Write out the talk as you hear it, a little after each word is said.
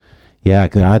Yeah,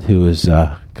 God who is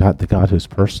the God who is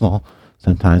personal.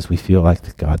 Sometimes we feel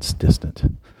like God's distant.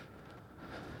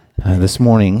 This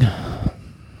morning, I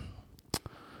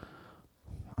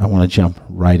want to jump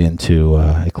right into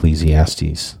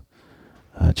Ecclesiastes,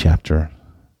 chapter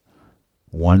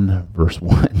 1, verse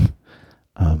 1.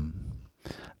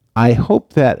 I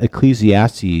hope that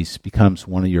Ecclesiastes becomes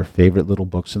one of your favorite little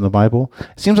books in the Bible.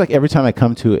 It seems like every time I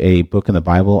come to a book in the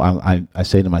Bible, I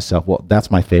say to myself, well, that's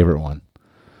my favorite one.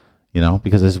 You know,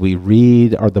 because as we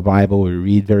read the Bible, we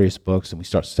read various books and we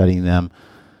start studying them,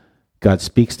 God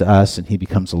speaks to us and he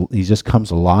just comes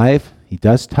alive. He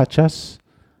does touch us.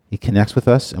 He connects with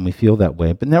us and we feel that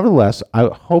way. But nevertheless, I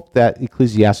hope that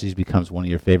Ecclesiastes becomes one of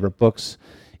your favorite books.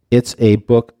 It's a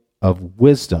book of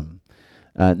wisdom.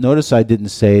 Notice I didn't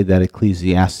say that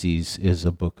Ecclesiastes is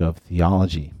a book of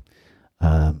theology,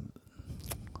 a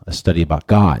study about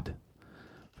God,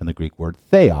 from the Greek word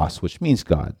theos, which means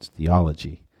God, it's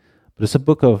theology. But it's a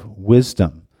book of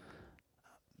wisdom.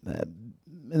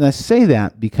 And I say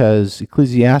that because in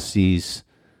Ecclesiastes,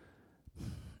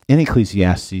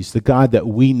 the God that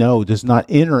we know does not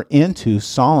enter into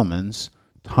Solomon's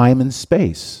time and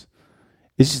space.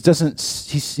 It just doesn't.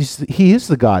 He is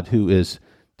the God who is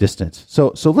distant.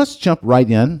 So let's jump right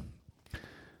in.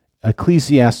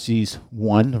 Ecclesiastes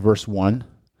 1, verse 1.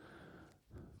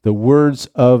 The words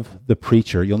of the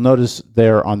preacher. You'll notice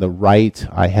there on the right,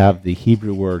 I have the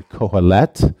Hebrew word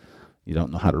kohelet. You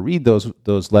don't know how to read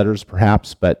those letters,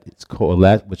 perhaps, but it's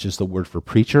kohelet, which is the word for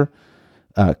preacher.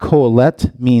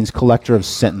 Kohelet means collector of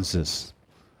sentences.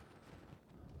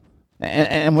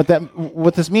 And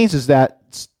what this means is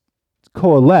that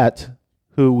Kohelet,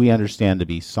 who we understand to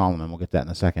be Solomon, we'll get that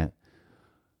in a second.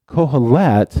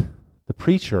 Kohelet, the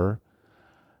preacher,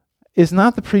 is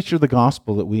not the preacher of the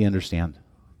gospel that we understand.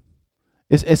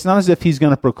 It's not as if he's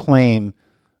going to proclaim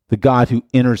the God who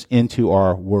enters into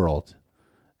our world,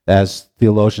 as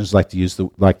theologians like to use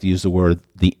the word,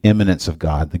 the immanence of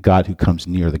God, the God who comes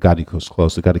near, the God who goes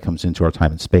close, the God who comes into our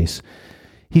time and space.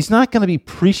 He's not going to be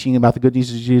preaching about the good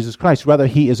news of Jesus Christ. Rather,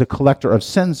 he is a collector of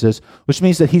sentences, which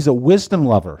means that he's a wisdom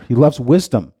lover. He loves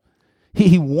wisdom.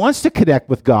 He wants to connect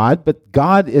with God, but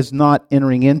God is not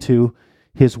entering into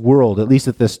his world, at least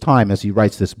at this time as he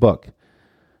writes this book.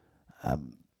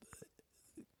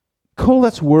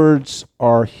 Kohelet's words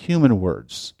are human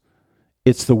words.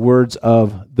 It's the words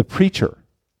of the preacher,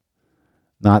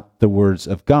 not the words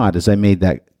of God, as I made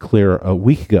that clear a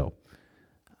week ago.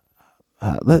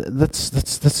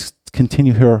 Let's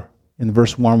continue here in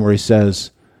verse 1 where he says,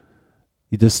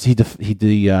 he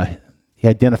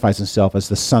identifies himself as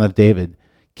the son of David,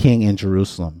 king in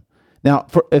Jerusalem. Now,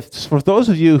 for those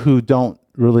of you who don't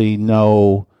really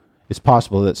know, it's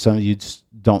possible that some of you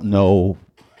don't know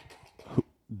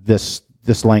this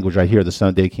language right here, the son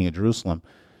of David, king of Jerusalem.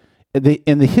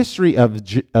 In the history of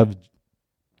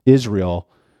Israel,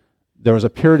 there was a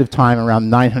period of time around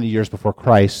 900 years before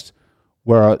Christ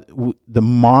where the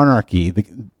monarchy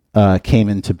came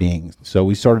into being. So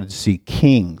we started to see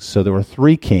kings. So there were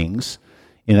 3 kings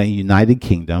in a united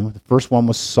kingdom. The first one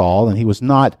was Saul, and he was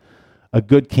not a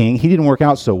good king. He didn't work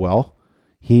out so well.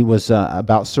 He was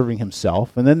about serving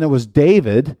himself. And then there was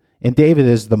David, and David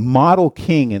is the model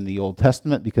king in the Old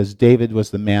Testament because David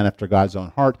was the man after God's own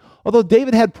heart. Although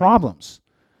David had problems.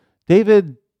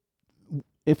 David,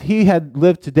 if he had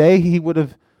lived today, he would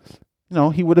have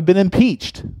been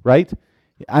impeached, right?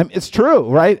 It's true,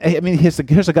 right? I mean, here's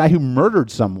a guy who murdered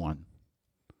someone.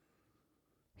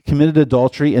 He committed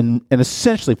adultery and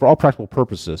essentially, for all practical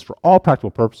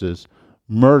purposes,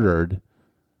 murdered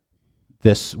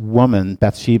this woman,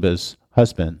 Bathsheba's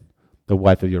husband, the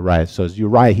wife of Uriah. So as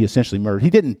Uriah, he essentially murdered.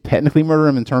 He didn't technically murder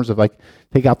him in terms of like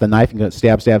take out the knife and go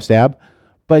stab,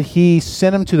 but he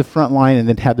sent him to the front line and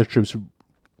then had the troops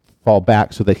fall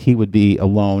back so that he would be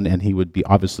alone and he would be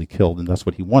obviously killed, and that's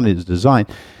what he wanted, his design.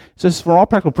 It says for all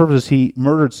practical purposes, he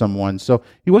murdered someone. So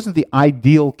he wasn't the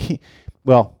ideal king.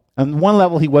 Well, on one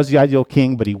level, he was the ideal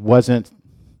king, but he wasn't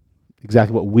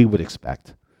exactly what we would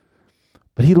expect.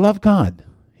 But he loved God.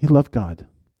 He loved God.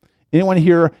 Anyone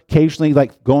here occasionally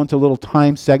like go into little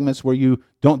time segments where you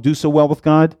don't do so well with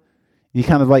God? You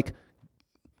kind of like,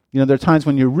 there are times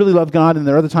when you really love God, and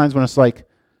there are other times when it's like,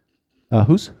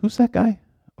 who's that guy?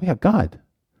 Oh yeah, God.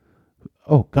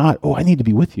 Oh God. Oh, I need to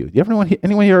be with you. Do anyone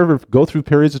here ever go through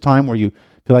periods of time where you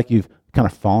feel like you've kind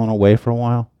of fallen away for a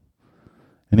while?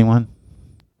 Anyone?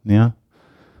 Yeah.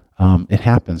 It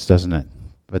happens, doesn't it?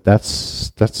 But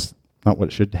that's not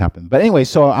what should happen. But anyway,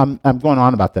 so I'm going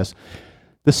on about this.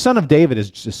 The son of David is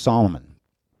just Solomon.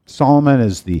 Solomon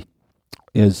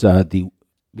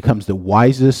becomes the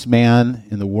wisest man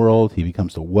in the world. He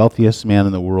becomes the wealthiest man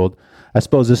in the world. I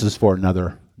suppose this is for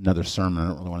another another sermon. I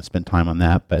don't really want to spend time on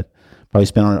that, but probably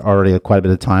spent already quite a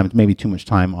bit of time, maybe too much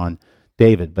time on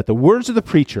David. But the words of the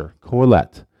preacher,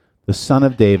 Kohelet, the son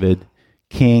of David,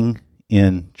 king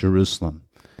in Jerusalem.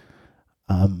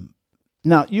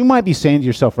 Now, you might be saying to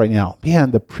yourself right now, man,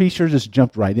 the preacher just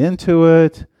jumped right into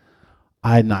it.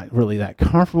 I'm not really that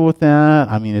comfortable with that.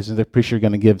 I mean, isn't the preacher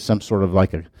going to give some sort of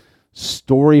like a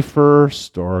story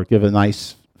first, or give a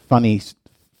nice, funny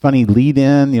lead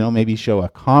in, maybe show a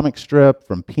comic strip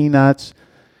from Peanuts,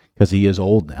 because he is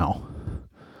old now,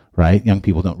 right? Young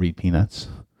people don't read Peanuts.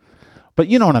 But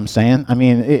you know what I'm saying. I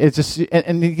mean, it's just,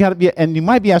 and you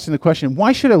might be asking the question,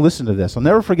 why should I listen to this? I'll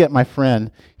never forget my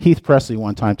friend Heath Presley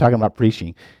one time talking about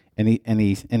preaching, and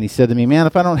he said to me, man,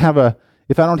 if I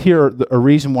don't hear a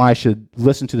reason why I should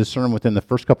listen to the sermon within the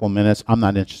first couple of minutes, I'm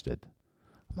not interested.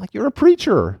 I'm like, you're a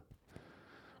preacher.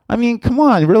 I mean, come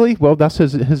on, really? Well, that's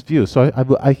his view. So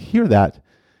I hear that,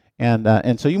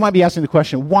 and so you might be asking the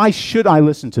question, why should I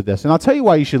listen to this? And I'll tell you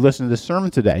why you should listen to this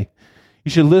sermon today. You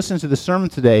should listen to the sermon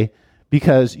today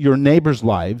because your neighbors'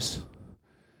 lives,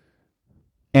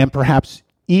 and perhaps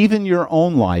even your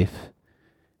own life,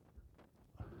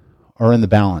 are in the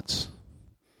balance.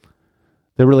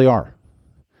 They really are.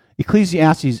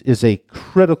 Ecclesiastes is a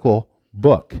critical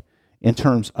book in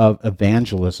terms of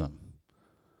evangelism.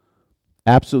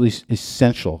 Absolutely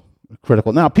essential,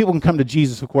 critical. Now, people can come to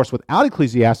Jesus, of course, without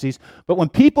Ecclesiastes, but when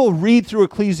people read through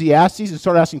Ecclesiastes and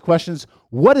start asking questions,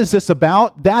 what is this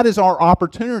about? That is our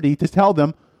opportunity to tell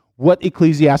them what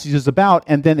Ecclesiastes is about,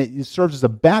 and then it serves as a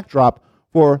backdrop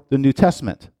for the New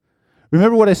Testament.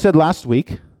 Remember what I said last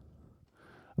week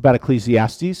about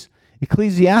Ecclesiastes?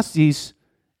 Ecclesiastes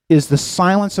is the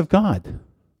silence of God.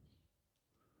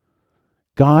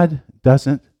 God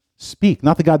doesn't speak.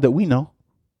 Not the God that we know.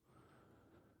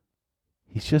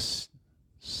 He's just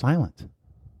silent.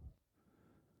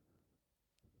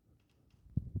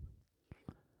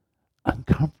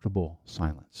 Uncomfortable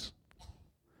silence.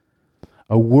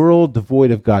 A world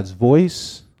devoid of God's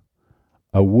voice,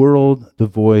 a world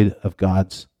devoid of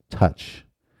God's touch.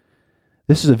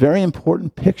 This is a very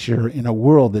important picture in a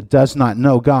world that does not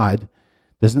know God,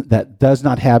 that does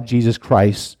not have Jesus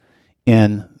Christ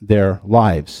in their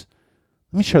lives.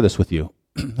 Let me share this with you.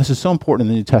 This is so important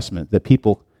in the New Testament that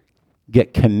people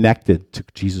get connected to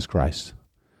Jesus Christ.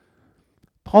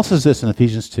 Paul says this in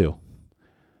Ephesians 2.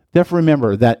 Therefore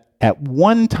remember that at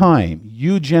one time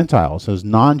you Gentiles, those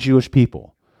non-Jewish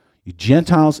people, you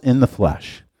Gentiles in the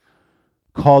flesh,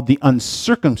 called the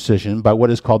uncircumcision by what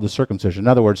is called the circumcision. In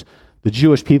other words, the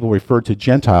Jewish people referred to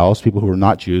Gentiles, people who were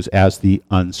not Jews, as the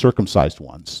uncircumcised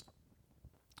ones,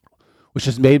 which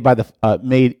is made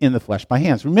in the flesh by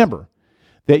hands. Remember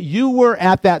that you were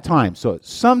at that time, so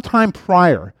sometime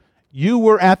prior, you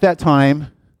were at that time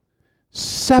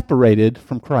separated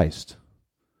from Christ.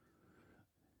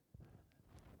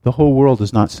 The whole world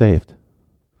is not saved.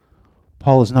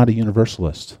 Paul is not a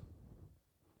universalist.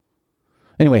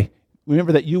 Anyway,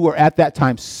 remember that you were at that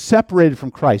time separated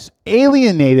from Christ,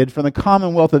 alienated from the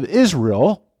commonwealth of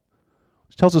Israel,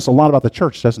 which tells us a lot about the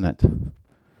church, doesn't it?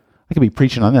 I could be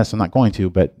preaching on this, I'm not going to,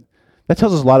 but that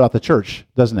tells us a lot about the church,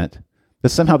 doesn't it? That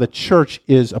somehow the church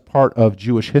is a part of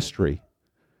Jewish history.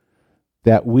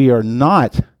 That we are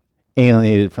not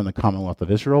alienated from the commonwealth of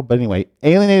Israel, but anyway,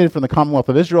 alienated from the commonwealth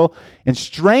of Israel and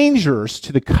strangers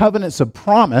to the covenants of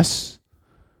promise,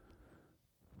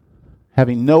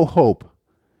 having no hope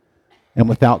and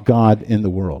without God in the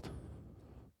world.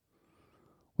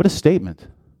 What a statement.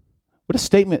 What a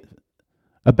statement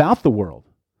about the world.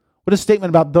 What a statement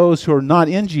about those who are not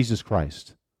in Jesus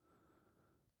Christ.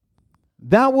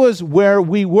 That was where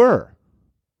we were.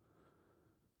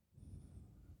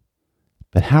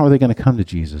 But how are they going to come to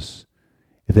Jesus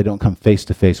if they don't come face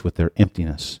to face with their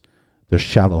emptiness, their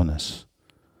shallowness?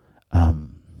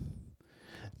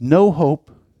 No hope,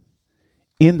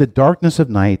 in the darkness of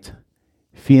night,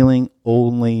 feeling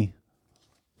only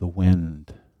the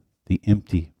wind, the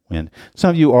empty wind.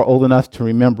 Some of you are old enough to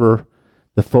remember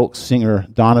the folk singer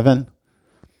Donovan.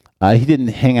 He didn't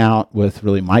hang out with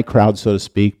really my crowd, so to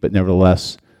speak, but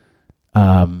nevertheless,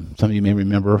 some of you may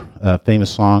remember a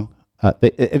famous song.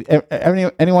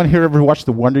 Anyone here ever watched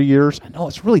The Wonder Years? I know,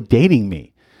 it's really dating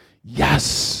me.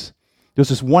 Yes. There's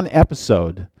this one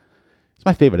episode. It's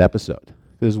my favorite episode.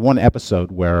 There's one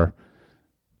episode where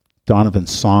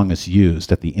Donovan's song is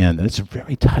used at the end, and it's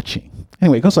very touching.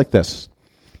 Anyway, it goes like this.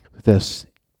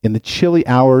 In the chilly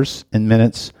hours and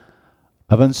minutes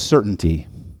of uncertainty,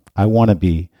 I want to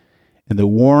be in the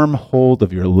warm hold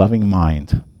of your loving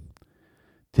mind,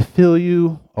 to feel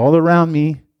you all around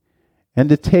me, and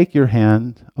to take your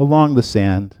hand along the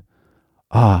sand.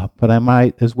 But I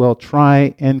might as well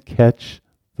try and catch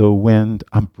the wind.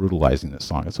 I'm brutalizing this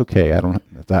song. It's okay.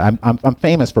 I'm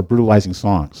famous for brutalizing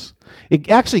songs. It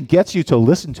actually gets you to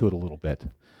listen to it a little bit,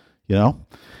 you know?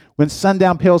 When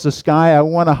sundown pales the sky, I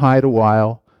want to hide a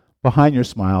while behind your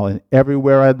smile, and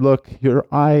everywhere I'd look, your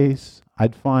eyes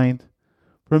I'd find.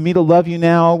 For me to love you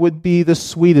now would be the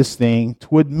sweetest thing.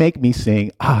 'Twould make me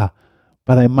sing,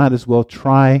 but I might as well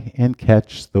try and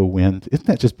catch the wind. Isn't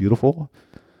that just beautiful?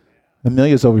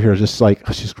 Amelia's over here just like,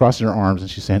 she's crossing her arms and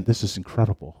she's saying, this is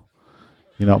incredible.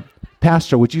 You know,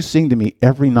 Pastor, would you sing to me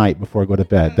every night before I go to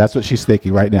bed? That's what she's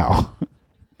thinking right now.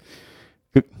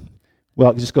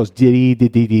 Well, it just goes diddy,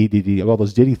 diddy, diddy, diddy, all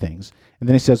those diddy things. And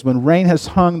then he says, when rain has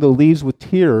hung the leaves with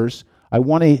tears, I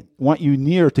want you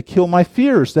near to kill my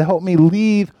fears, to help me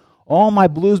leave all my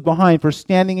blues behind, for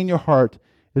standing in your heart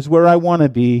is where I want to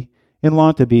be and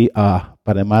long to be. But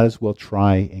I might as well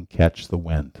try and catch the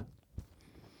wind.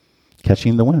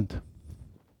 Catching the wind.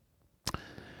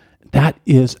 That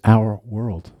is our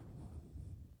world.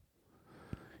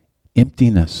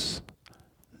 Emptiness,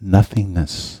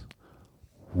 nothingness,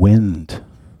 wind.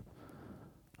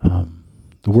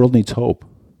 The world needs hope.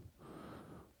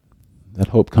 That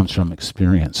hope comes from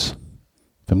experience,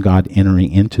 from God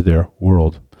entering into their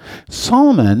world.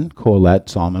 Solomon,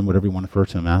 whatever you want to refer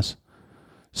to him as,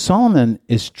 Solomon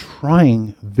is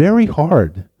trying very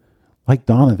hard, like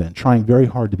Donovan, trying very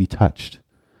hard to be touched.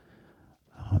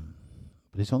 But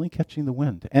he's only catching the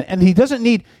wind. And he doesn't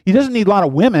need a lot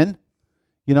of women.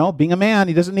 You know, being a man,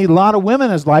 he doesn't need a lot of women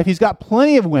in his life. He's got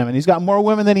plenty of women. He's got more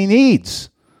women than he needs.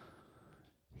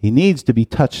 He needs to be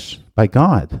touched by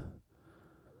God.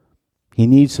 He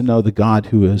needs to know the God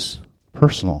who is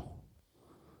personal.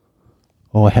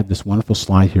 Oh, I had this wonderful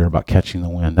slide here about catching the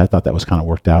wind. I thought that was kind of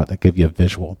worked out. That gave you a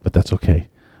visual, but that's okay.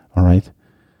 All right?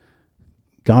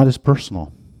 God is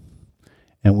personal,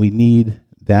 and we need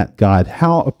that God.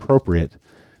 How appropriate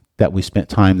that we spent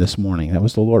time this morning. That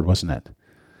was the Lord, wasn't it?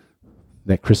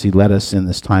 That Chrissy led us in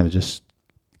this time of just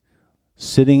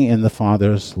sitting in the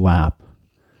Father's lap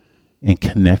and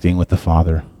connecting with the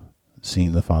Father,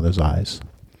 seeing the Father's eyes.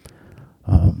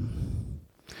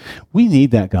 We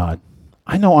need that God.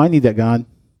 I know I need that God.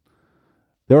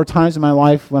 There are times in my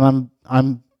life when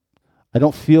I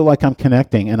don't feel like I'm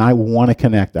connecting, and I want to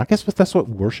connect. I guess that's what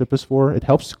worship is for. It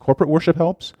helps. Corporate worship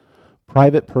helps.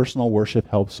 Private, personal worship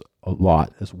helps a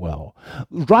lot as well.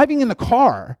 Driving in the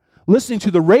car, listening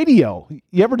to the radio.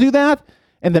 You ever do that?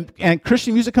 And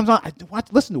Christian music comes on. I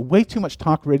listen to way too much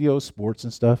talk radio, sports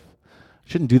and stuff.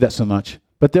 Shouldn't do that so much.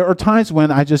 But there are times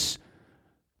when I just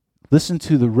listen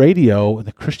to the radio and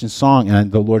the Christian song,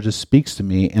 and the Lord just speaks to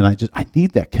me, and I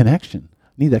need that connection.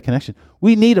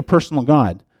 We need a personal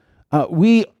God.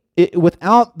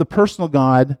 Without the personal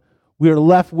God, we are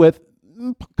left with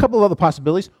a couple of other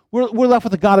possibilities. We're left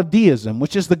with the God of deism,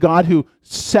 which is the God who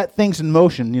set things in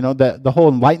motion. You know, the whole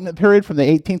Enlightenment period from the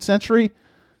 18th century.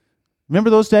 Remember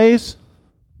those days?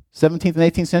 17th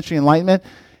and 18th century Enlightenment.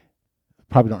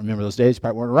 Probably don't remember those days.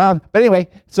 Probably weren't around. But anyway,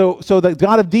 so the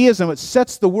God of deism, it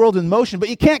sets the world in motion, but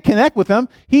you can't connect with him.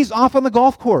 He's off on the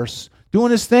golf course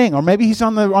doing his thing, or maybe he's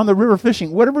on the river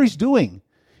fishing. Whatever he's doing,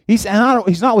 he's not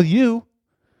with you.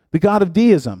 The God of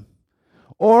deism.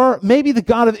 Or maybe the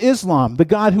God of Islam, the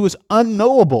God who is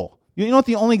unknowable. You know what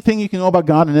the only thing you can know about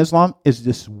God in Islam is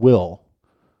this will.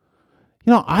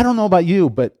 You know, I don't know about you,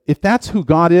 but if that's who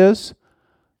God is,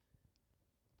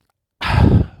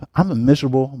 I'm a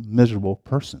miserable, miserable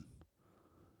person.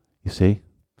 You see?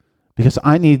 Because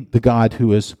I need the God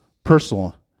who is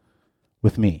personal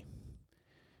with me.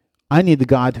 I need the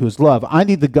God who is love. I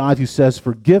need the God who says,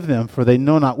 forgive them, for they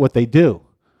know not what they do.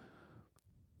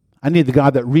 I need the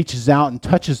God that reaches out and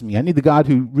touches me. I need the God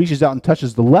who reaches out and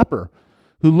touches the leper,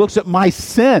 who looks at my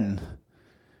sin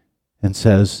and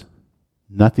says,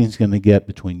 nothing's going to get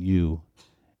between you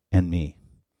and me.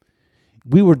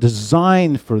 We were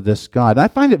designed for this God. I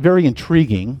find it very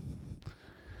intriguing.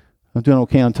 I'm doing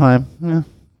okay on time.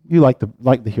 You like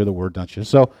to hear the word, don't you?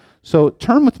 So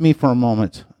turn with me for a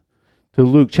moment to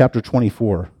Luke chapter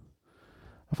 24.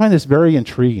 I find this very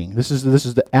intriguing. This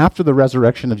is after the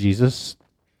resurrection of Jesus.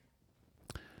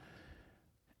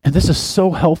 And this is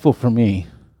so helpful for me.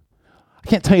 I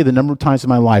can't tell you the number of times in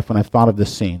my life when I've thought of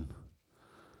this scene.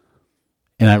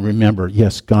 And I remember,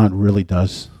 yes, God really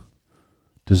does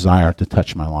desire to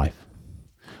touch my life.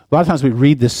 A lot of times we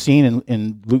read this scene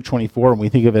in Luke 24 and we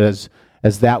think of it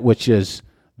as that which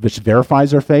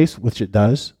verifies our faith, which it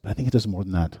does. But I think it does more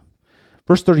than that.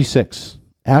 Verse 36,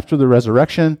 after the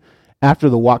resurrection, after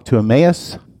the walk to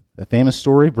Emmaus, the famous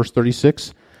story, verse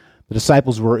 36, the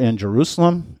disciples were in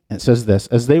Jerusalem, and it says this,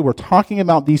 as they were talking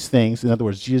about these things, in other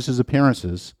words, Jesus'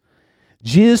 appearances,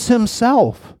 Jesus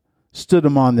himself stood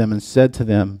among them and said to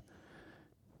them,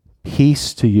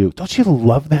 peace to you. Don't you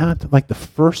love that? Like the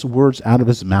first words out of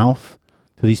his mouth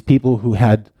to these people who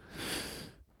had,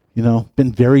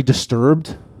 been very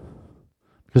disturbed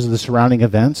because of the surrounding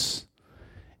events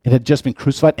and had just been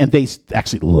crucified, and they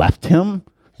actually left him.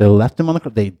 They left him on the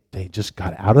cross. They just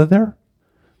got out of there.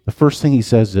 The first thing he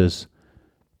says is,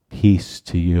 peace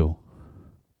to you.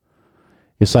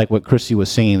 It's like what Christy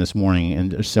was singing this morning,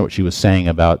 and what she was saying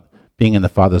about being in the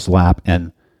Father's lap,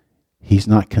 and he's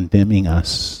not condemning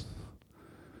us.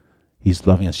 He's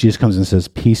loving us. Jesus comes and says,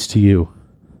 peace to you.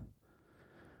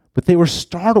 But they were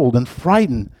startled and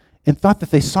frightened and thought that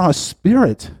they saw a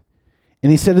spirit.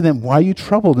 And he said to them, why are you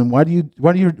troubled, and why do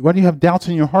you have doubts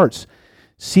in your hearts?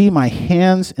 See my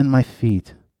hands and my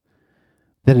feet,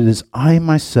 that it is I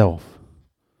myself.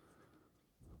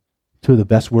 Two of the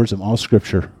best words of all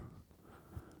Scripture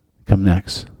come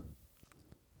next.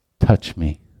 Touch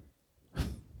me. Do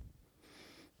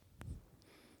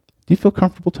you feel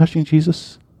comfortable touching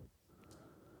Jesus?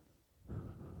 Are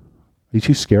you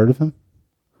too scared of him?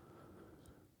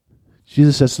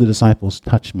 Jesus says to the disciples,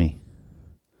 touch me.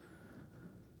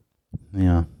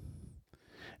 Yeah.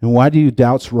 And why do you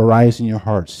doubts arise in your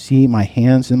hearts? See my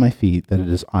hands and my feet, that it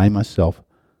is I myself.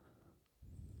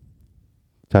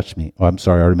 Touch me. Oh, I'm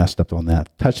sorry, I already messed up on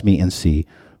that. Touch me and see.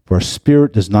 For a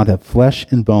spirit does not have flesh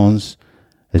and bones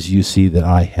as you see that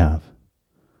I have.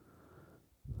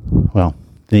 Well,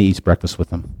 then he eats breakfast with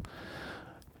them.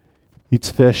 Eats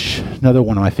fish. Another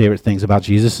one of my favorite things about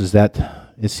Jesus is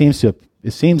that it seems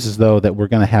as though that we're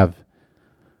going to have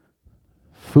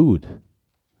food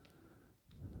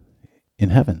in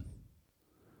heaven.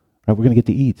 Right? We're going to get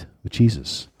to eat with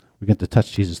Jesus. We're going to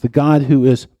touch Jesus, the God who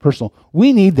is personal.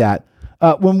 We need that.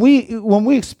 When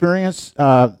we experience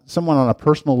someone on a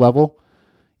personal level,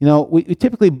 we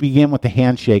typically begin with the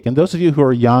handshake. And those of you who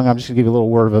are young, I'm just going to give you a little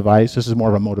word of advice. This is more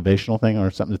of a motivational thing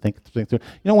or something to think through.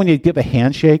 When you give a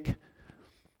handshake,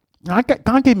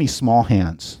 God gave me small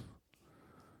hands.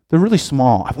 They're really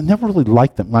small. I've never really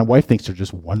liked them. My wife thinks they're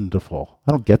just wonderful.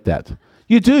 I don't get that.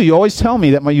 You do. You always tell me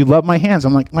that you love my hands.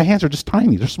 I'm like, my hands are just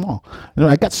tiny. They're small.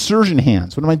 I got surgeon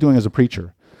hands. What am I doing as a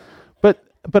preacher?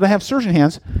 But I have surgeon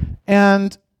hands,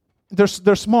 and they're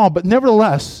small. But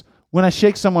nevertheless, when I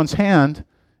shake someone's hand,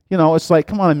 it's like,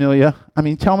 come on, Amelia.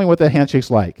 Tell me what that handshake's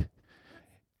like.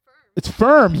 It's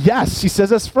firm. Yes, she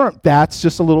says that's firm. That's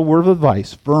just a little word of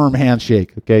advice. Firm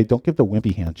handshake. Okay, don't give the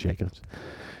wimpy handshake.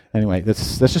 Anyway,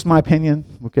 that's just my opinion.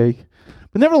 Okay.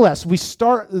 But nevertheless, we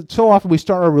start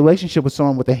our relationship with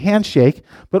someone with a handshake,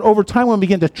 but over time we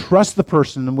begin to trust the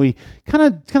person and we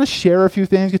kind of share a few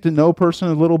things, get to know a person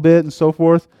a little bit and so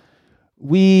forth.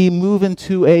 We move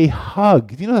into a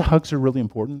hug. Do you know that hugs are really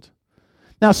important?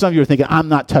 Now some of you are thinking, I'm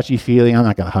not touchy-feely, I'm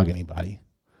not going to hug anybody.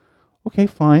 Okay,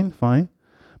 fine.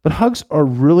 But hugs are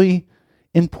really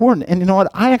important. And you know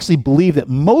what? I actually believe that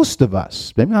most of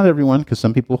us, maybe not everyone, because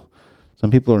some people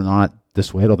are not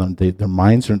this way, although their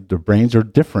minds or their brains are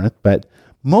different, but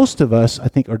most of us, I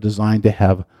think, are designed to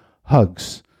have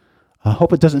hugs. I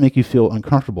hope it doesn't make you feel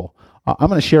uncomfortable. I'm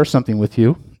going to share something with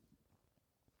you.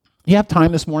 You have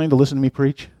time this morning to listen to me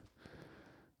preach?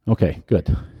 Okay,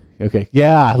 good. Okay,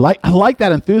 yeah, I like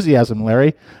that enthusiasm,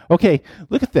 Larry. Okay,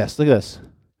 look at this.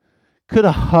 Could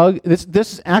a hug,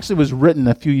 this actually was written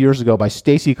a few years ago by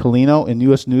Stacy Colino in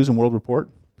U.S. News and World Report.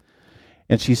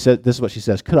 And she said, this is what she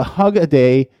says, could a hug a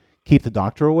day keep the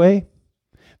doctor away?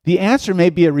 The answer may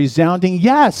be a resounding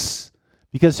yes,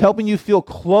 because helping you feel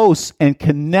close and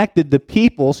connected to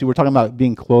people, see, we're talking about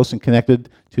being close and connected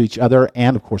to each other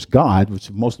and, of course, God, which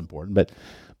is most important,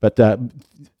 but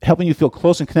helping you feel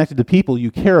close and connected to people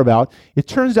you care about, it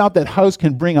turns out that hugs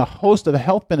can bring a host of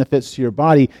health benefits to your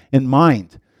body and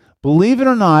mind. Believe it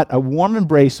or not, a warm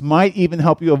embrace might even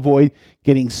help you avoid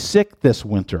getting sick this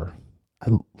winter. I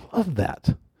love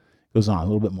that. Goes on a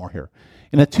little bit more here.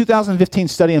 In a 2015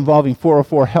 study involving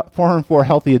 404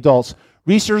 healthy adults,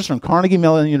 researchers from Carnegie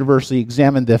Mellon University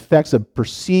examined the effects of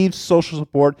perceived social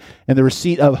support and the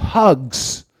receipt of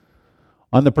hugs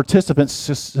on the participants'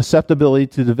 susceptibility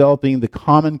to developing the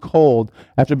common cold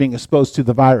after being exposed to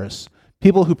the virus.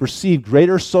 People who perceived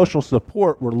greater social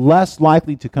support were less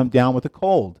likely to come down with a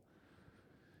cold.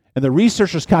 And the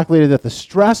researchers calculated that the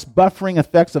stress buffering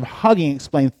effects of hugging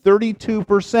explain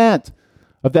 32%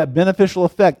 of that beneficial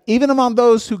effect, even among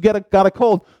those who got a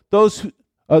cold. Those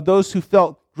who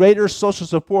felt greater social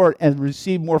support and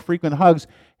received more frequent hugs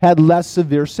had less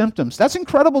severe symptoms. That's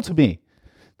incredible to me.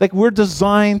 Like, we're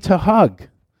designed to hug.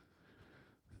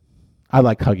 I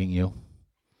like hugging you.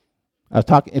 I was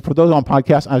talking, for those on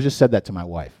podcasts, I just said that to my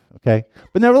wife, okay?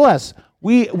 But nevertheless,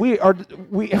 we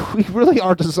really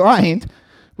are designed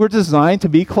We're designed to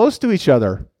be close to each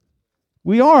other.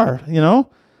 We are,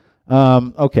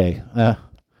 Okay.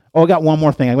 I got one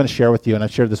more thing I'm going to share with you, and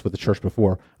I've shared this with the church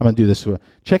before. I'm going to do this.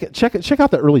 Check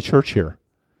out the early church here.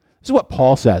 This is what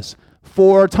Paul says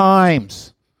 4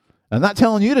 times. I'm not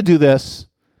telling you to do this.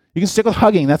 You can stick with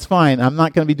hugging. That's fine. I'm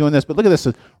not going to be doing this. But look at this.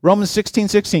 Romans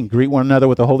 16:16, greet one another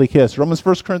with a holy kiss. Romans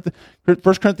 1 Corinthians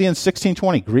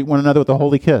 16:20, greet one another with a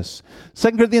holy kiss.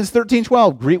 2 Corinthians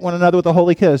 13:12, greet one another with a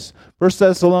holy kiss. 1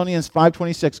 Thessalonians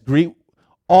 5:26, greet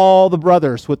all the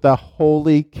brothers with a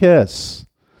holy kiss.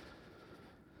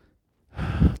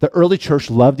 The early church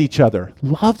loved each other.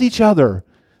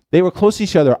 They were close to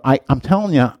each other. I'm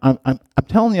telling you,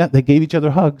 they gave each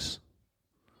other hugs.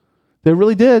 They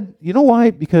really did. You know why?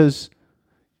 Because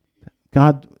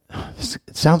God,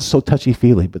 it sounds so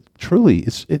touchy-feely, but truly,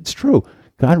 it's true.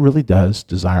 God really does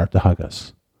desire to hug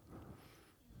us.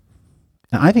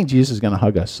 And I think Jesus is going to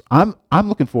hug us. I'm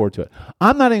looking forward to it.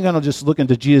 I'm not even going to just look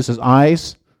into Jesus'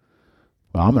 eyes.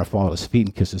 Well, I'm going to fall at his feet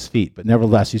and kiss his feet. But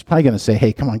nevertheless, he's probably going to say,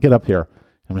 hey, come on, get up here.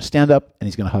 I'm going to stand up, and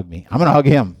he's going to hug me. I'm going to hug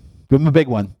him. Give him a big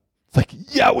one. It's like,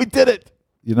 yeah, we did it.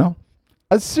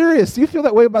 I'm serious. Do you feel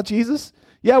that way about Jesus?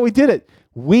 Yeah, we did it.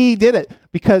 We did it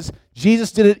because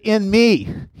Jesus did it in me.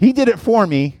 He did it for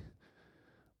me,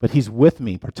 but he's with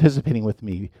me, participating with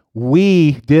me.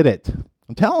 We did it.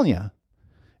 I'm telling you.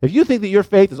 If you think that your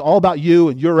faith is all about you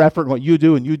and your effort and what you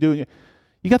do, you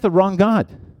got the wrong God.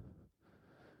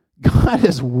 God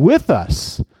is with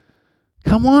us.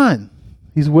 Come on.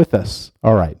 He's with us.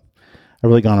 All right. I've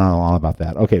really gone on and on about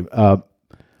that. Okay.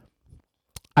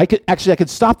 I could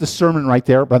stop the sermon right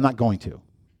there, but I'm not going to.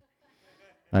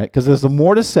 All right, because there's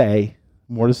more to say.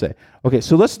 Okay,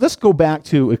 so let's go back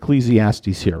to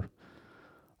Ecclesiastes here.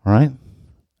 All right.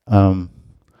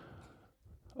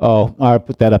 I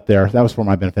put that up there. That was for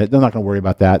my benefit. I'm not going to worry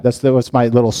about that. That's my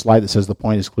little slide that says the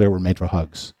point is clear. We're made for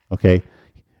hugs. Okay,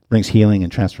 brings healing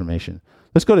and transformation.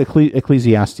 Let's go to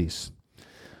Ecclesiastes.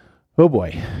 Oh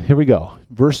boy, here we go.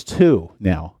 Verse 2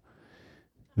 now.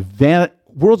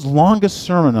 World's longest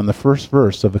sermon on the first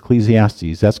verse of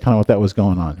Ecclesiastes. That's kind of what that was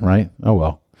going on, right? Oh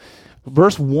well.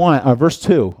 Verse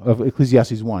 2 of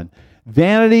Ecclesiastes 1.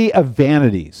 Vanity of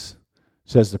vanities,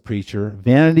 says the preacher.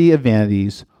 Vanity of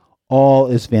vanities, all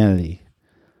is vanity.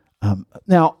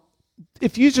 Now,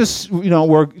 if you just,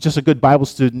 were just a good Bible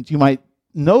student, you might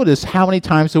notice how many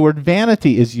times the word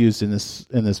vanity is used in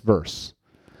this verse.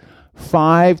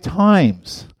 5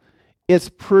 times. It's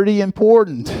pretty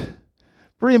important.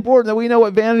 Pretty important that we know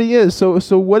what vanity is. So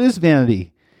what is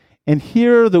vanity? And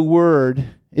here the word,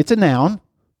 it's a noun,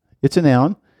 and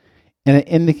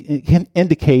it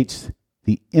indicates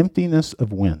the emptiness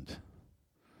of wind.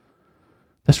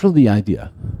 That's really the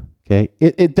idea. Okay,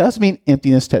 it does mean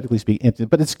emptiness, technically speaking, empty,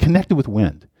 but it's connected with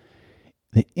wind.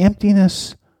 The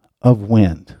emptiness of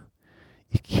wind.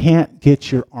 You can't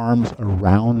get your arms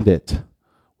around it.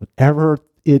 Whatever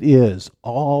it is,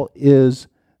 all is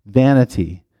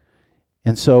vanity.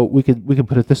 And so we could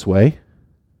put it this way.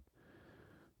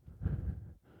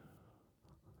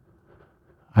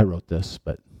 I wrote this,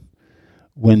 but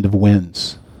wind of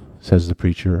winds, says the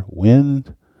preacher.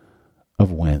 Wind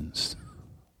of winds.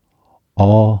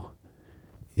 All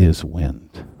is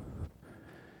wind.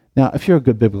 Now, if you're a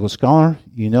good biblical scholar,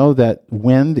 you know that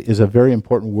wind is a very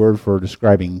important word for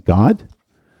describing God,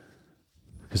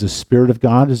 because the Spirit of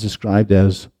God is described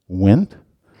as wind.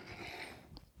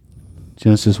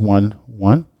 Genesis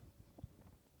 1:1.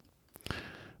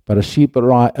 Barashit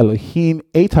bara Elohim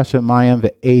et hashamayim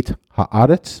ve'et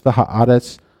ha'aretz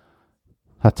v'ha'aretz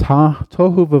hata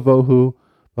tohu v'vohu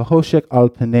v'hoshek al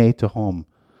pnei tehom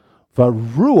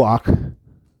v'ruach.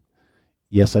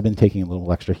 Yes, I've been taking a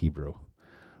little extra Hebrew.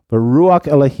 V'ruach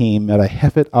Elohim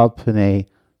merehefet al pnei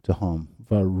tehom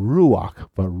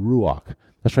v'ruach.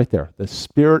 That's right there. The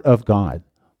Spirit of God.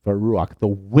 V'ruach, the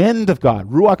wind of God.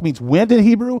 Ruach means wind in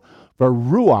Hebrew.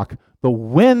 V'ruach, the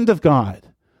wind of God,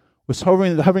 was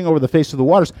hovering over the face of the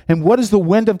waters. And what does the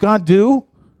wind of God do?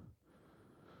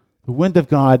 The wind of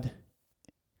God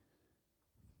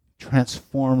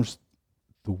transforms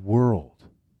the world.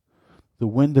 The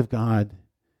wind of God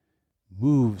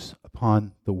moves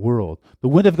upon the world. The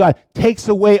wind of God takes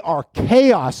away our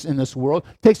chaos in this world,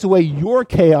 takes away your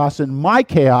chaos and my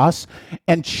chaos,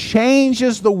 and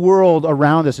changes the world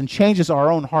around us and changes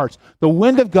our own hearts. The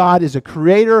wind of God is a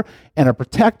creator and a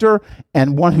protector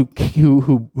and one who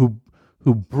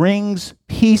brings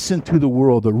peace into the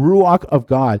world, the Ruach of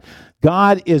God.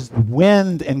 God is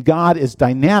wind and God is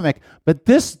dynamic, but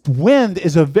this wind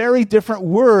is a very different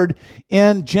word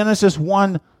in Genesis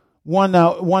 1:2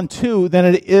 than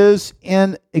it is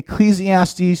in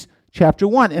Ecclesiastes chapter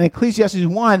 1. In Ecclesiastes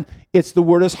 1, it's the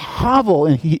word is havel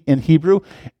in Hebrew,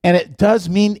 and it does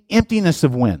mean emptiness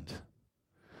of wind.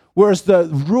 Whereas the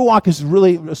ruach is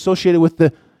really associated with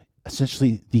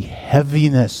essentially the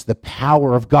heaviness, the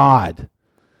power of God.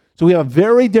 So we have a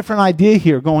very different idea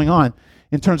here going on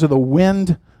in terms of the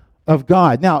wind of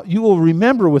God. Now, you will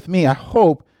remember with me, I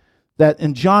hope, that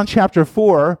in John chapter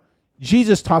 4,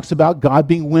 Jesus talks about God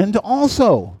being wind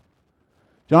also.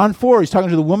 John 4, he's talking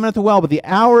to the woman at the well, but the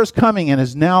hour is coming and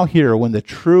is now here when the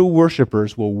true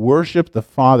worshipers will worship the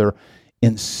Father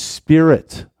in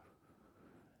spirit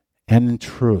and in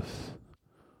truth.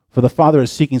 For the Father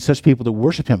is seeking such people to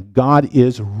worship him. God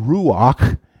is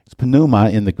ruach. It's pneuma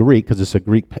in the Greek, because it's a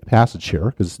Greek passage here,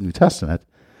 because it's the New Testament.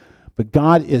 But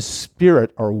God is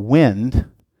spirit or wind,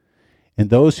 and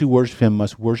those who worship him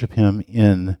must worship him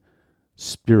in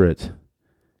spirit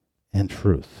and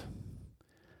truth.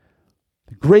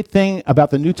 The great thing about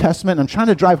the New Testament, I'm trying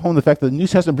to drive home the fact that the New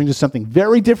Testament brings us something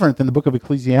very different than the book of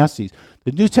Ecclesiastes.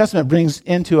 The New Testament brings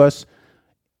to us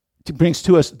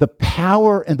the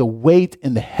power and the weight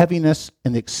and the heaviness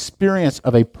and the experience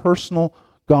of a personal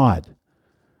God.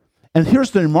 And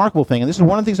here's the remarkable thing, and this is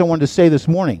one of the things I wanted to say this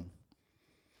morning.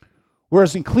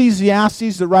 Whereas in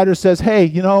Ecclesiastes, the writer says, hey,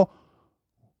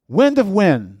 wind of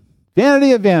wind,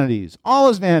 vanity of vanities, all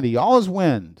is vanity, all is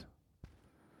wind.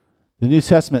 The New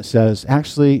Testament says,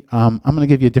 actually, I'm going to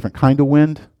give you a different kind of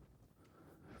wind.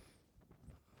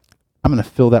 I'm going to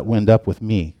fill that wind up with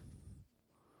me.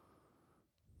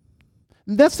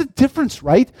 And that's the difference,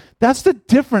 right? That's the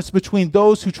difference between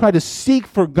those who try to seek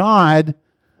for God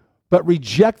but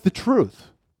reject the truth.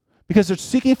 Because they're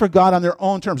seeking for God on their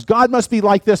own terms. God must be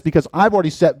like this because I've already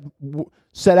set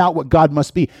out what God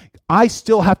must be. I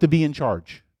still have to be in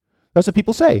charge. That's what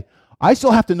people say. I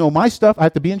still have to know my stuff. I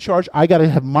have to be in charge. I got to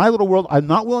have my little world. I'm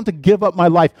not willing to give up my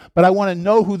life, but I want to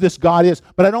know who this God is,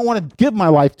 but I don't want to give my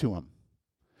life to him.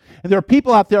 And there are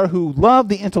people out there who love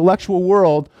the intellectual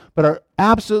world, but are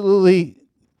absolutely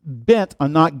bent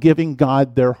on not giving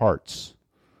God their hearts.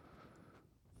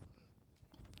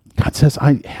 God says,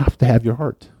 I have to have your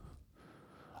heart.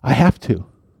 I have to.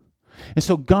 And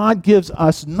so God gives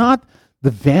us not the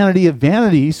vanity of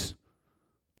vanities,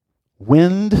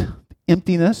 wind,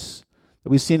 emptiness, that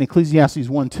we see in Ecclesiastes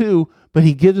 1:2, but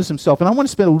he gives us himself. And I want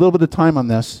to spend a little bit of time on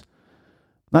this.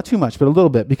 Not too much, but a little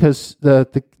bit, because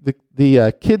the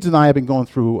kids and I have been going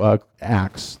through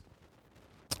Acts,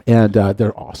 and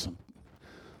they're awesome.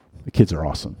 The kids are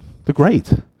awesome. They're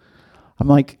great. I'm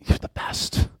like, you're the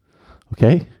best.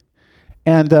 Okay?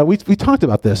 And we talked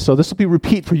about this, so this will be a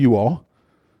repeat for you all,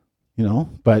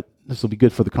 but this will be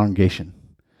good for the congregation.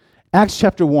 Acts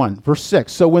chapter 1, verse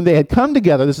 6. So when they had come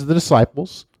together, this is the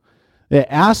disciples, they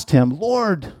asked him,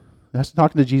 Lord, that's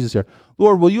talking to Jesus here,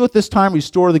 Lord, will you at this time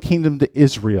restore the kingdom to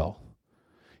Israel?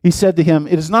 He said to him,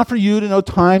 it is not for you to know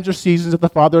times or seasons that the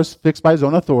Father has fixed by his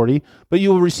own authority, but you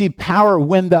will receive power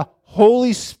when the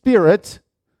Holy Spirit,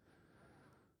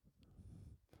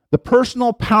 the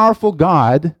personal, powerful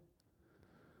God,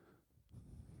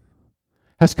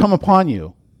 has come upon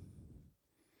you.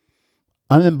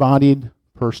 Unembodied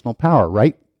personal power,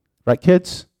 right? Right,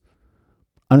 kids?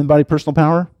 Unembodied personal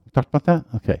power? We talked about that?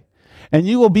 Okay. And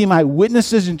you will be my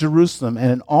witnesses in Jerusalem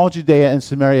and in all Judea and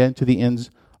Samaria and to the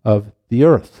ends of the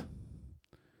earth.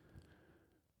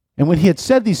 And when he had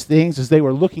said these things, as they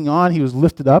were looking on, he was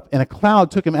lifted up, and a cloud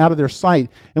took him out of their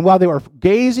sight. And while they were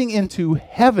gazing into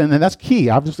heaven, and that's key,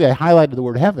 obviously I highlighted the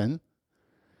word heaven.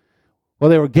 While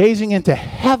they were gazing into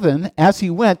heaven as he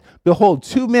went, behold,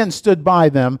 two men stood by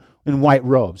them in white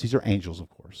robes. These are angels, of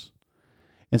course.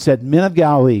 And said, Men of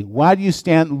Galilee, why do you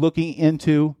stand looking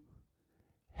into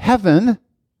heaven?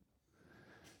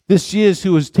 This Jesus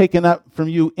who was taken up from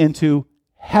you into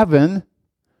heaven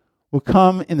will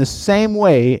come in the same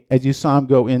way as you saw him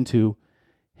go into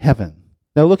heaven.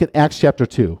 Now look at Acts chapter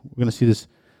 2. We're going to see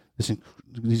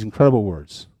these incredible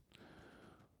words.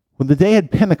 When the day of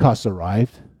Pentecost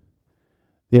arrived,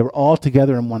 they were all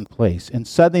together in one place. And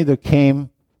suddenly there came,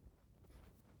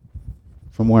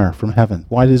 from where? From heaven.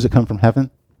 Why does it come from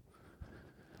heaven?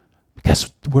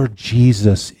 Because where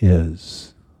Jesus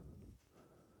is.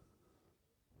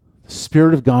 The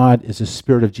Spirit of God is the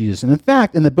Spirit of Jesus. And in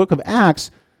fact, in the book of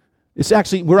Acts,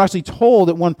 we're actually told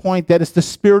at one point that it's the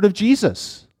Spirit of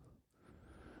Jesus.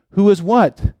 Who is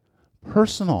what?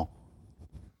 Personal.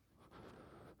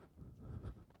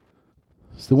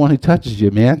 It's the one who touches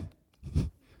you, man.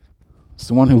 It's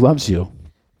the one who loves you.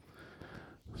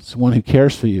 It's the one who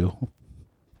cares for you.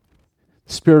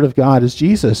 The Spirit of God is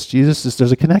Jesus.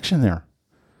 There's a connection there.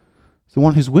 It's the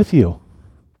one who's with you.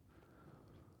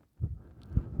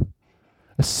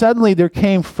 Suddenly there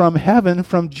came from heaven,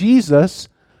 from Jesus,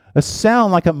 a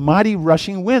sound like a mighty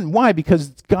rushing wind. Why? Because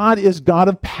God is God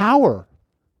of power.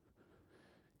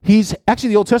 He's actually,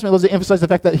 the Old Testament loves to emphasize the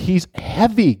fact that he's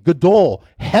heavy, gadol,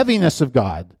 heaviness of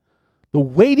God, the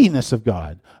weightiness of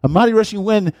God. A mighty rushing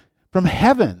wind from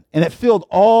heaven, and it filled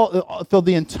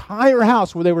the entire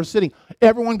house where they were sitting.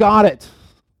 Everyone got it.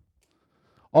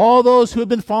 All those who had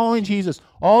been following Jesus,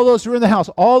 all those who were in the house,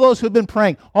 all those who had been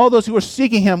praying, all those who were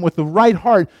seeking him with the right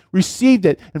heart received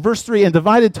it. In verse 3, and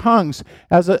divided tongues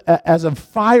as a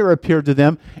fire appeared to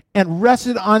them and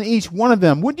rested on each one of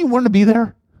them. Wouldn't you want to be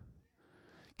there?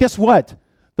 Guess what?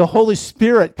 The Holy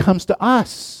Spirit comes to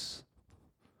us.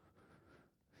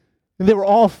 And they were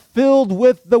all filled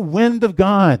with the wind of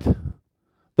God,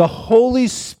 the Holy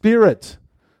Spirit,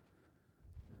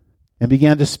 and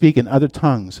began to speak in other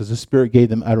tongues as the Spirit gave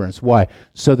them utterance. Why?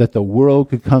 So that the world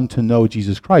could come to know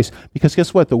Jesus Christ. Because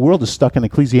guess what? The world is stuck in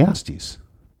Ecclesiastes.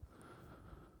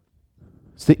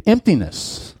 It's the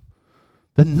emptiness,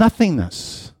 the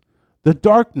nothingness, the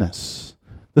darkness,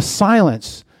 the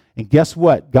silence. And guess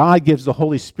what? God gives the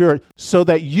Holy Spirit so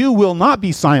that you will not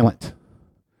be silent.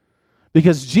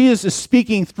 Because Jesus is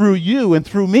speaking through you and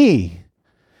through me.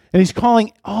 And he's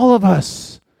calling all of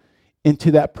us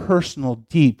into that personal,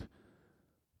 deep,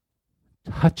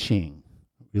 touching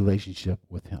relationship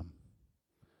with him.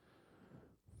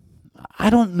 I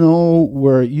don't know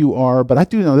where you are, but I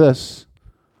do know this.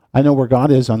 I know where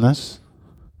God is on this.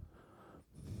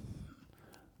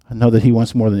 I know that he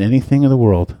wants more than anything in the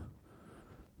world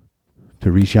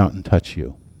to reach out and touch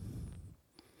you.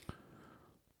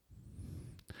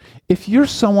 If you're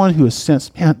someone who has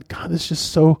sensed, man, God is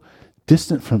just so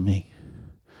distant from me.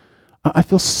 I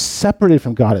feel separated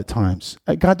from God at times.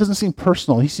 God doesn't seem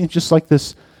personal. He seems just like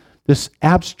this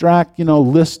abstract,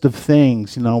 list of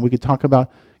things. We could talk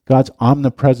about God's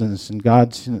omnipresence and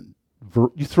God's,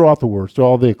 you throw out the words, throw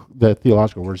all the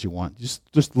theological words you want.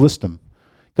 Just list them.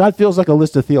 God feels like a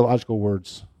list of theological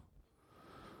words.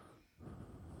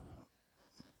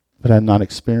 But I'm not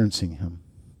experiencing him.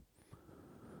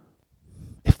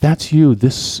 If that's you,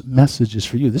 this message is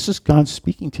for you. This is God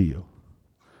speaking to you.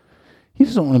 He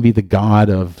doesn't want to be the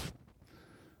God of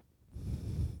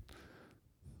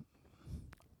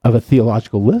a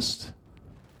theological list.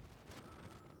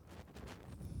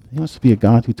 He wants to be a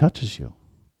God who touches you.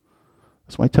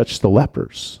 That's why he touched the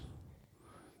lepers.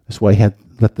 That's why he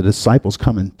let the disciples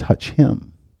come and touch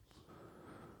him.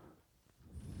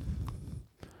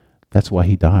 That's why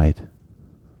he died.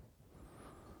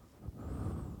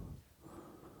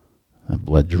 And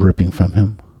blood dripping from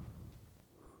him.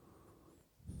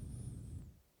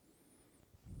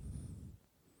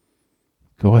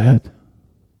 Go ahead.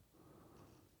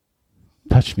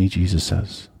 Touch me, Jesus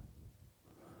says.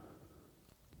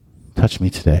 Touch me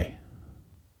today.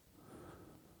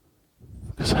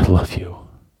 Because I love you.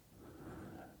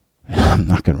 And I'm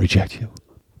not going to reject you.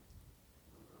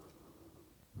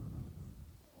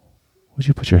 Would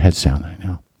you put your heads down right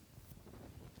now?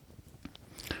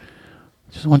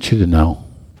 I just want you to know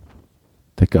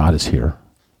that God is here.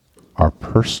 Our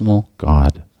personal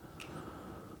God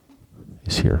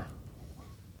is here.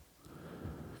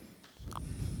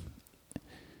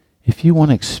 If you want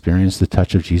to experience the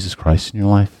touch of Jesus Christ in your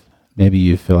life, maybe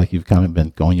you feel like you've kind of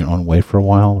been going your own way for a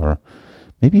while, or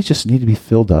maybe you just need to be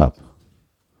filled up.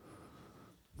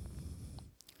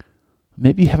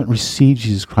 Maybe you haven't received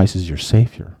Jesus Christ as your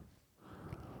Savior.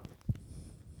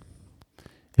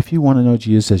 If you want to know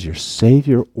Jesus as your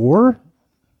Savior, or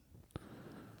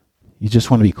you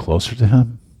just want to be closer to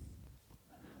him,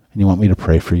 and you want me to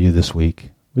pray for you this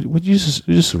week, would you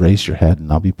just raise your head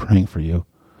and I'll be praying for you.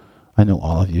 I know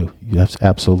all of you. You have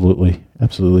absolutely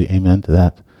amen to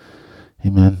that.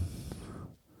 Amen.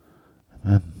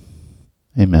 Amen.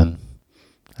 Amen.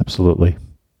 Absolutely.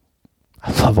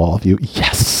 I love all of you.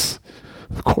 Yes.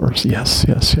 Of course. Yes.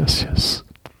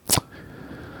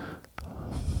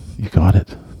 You got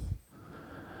it.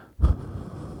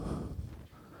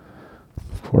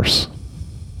 Of course.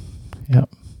 Yep.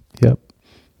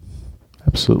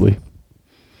 Absolutely.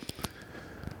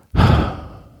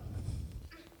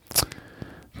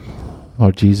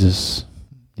 Lord Jesus,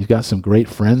 you've got some great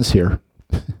friends here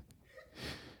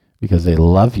because they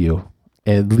love you,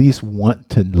 at least want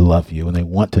to love you, and they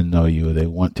want to know you, they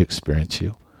want to experience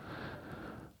you.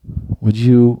 Would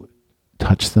you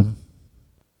touch them?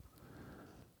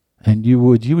 And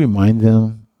would you remind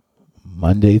them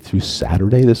Monday through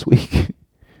Saturday this week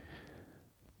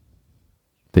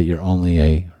that you're only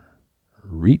a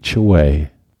reach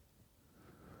away.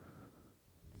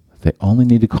 They only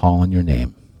need to call on your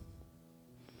name,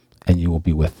 and you will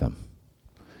be with them.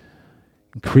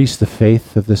 Increase the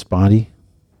faith of this body.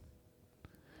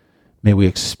 May we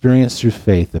experience through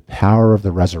faith the power of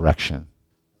the resurrection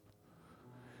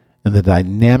and the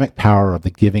dynamic power of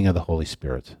the giving of the Holy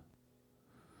Spirit,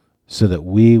 so that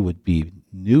we would be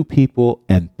new people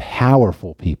and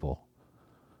powerful people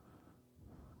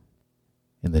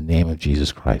in the name of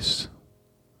Jesus Christ.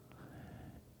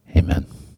 Amen.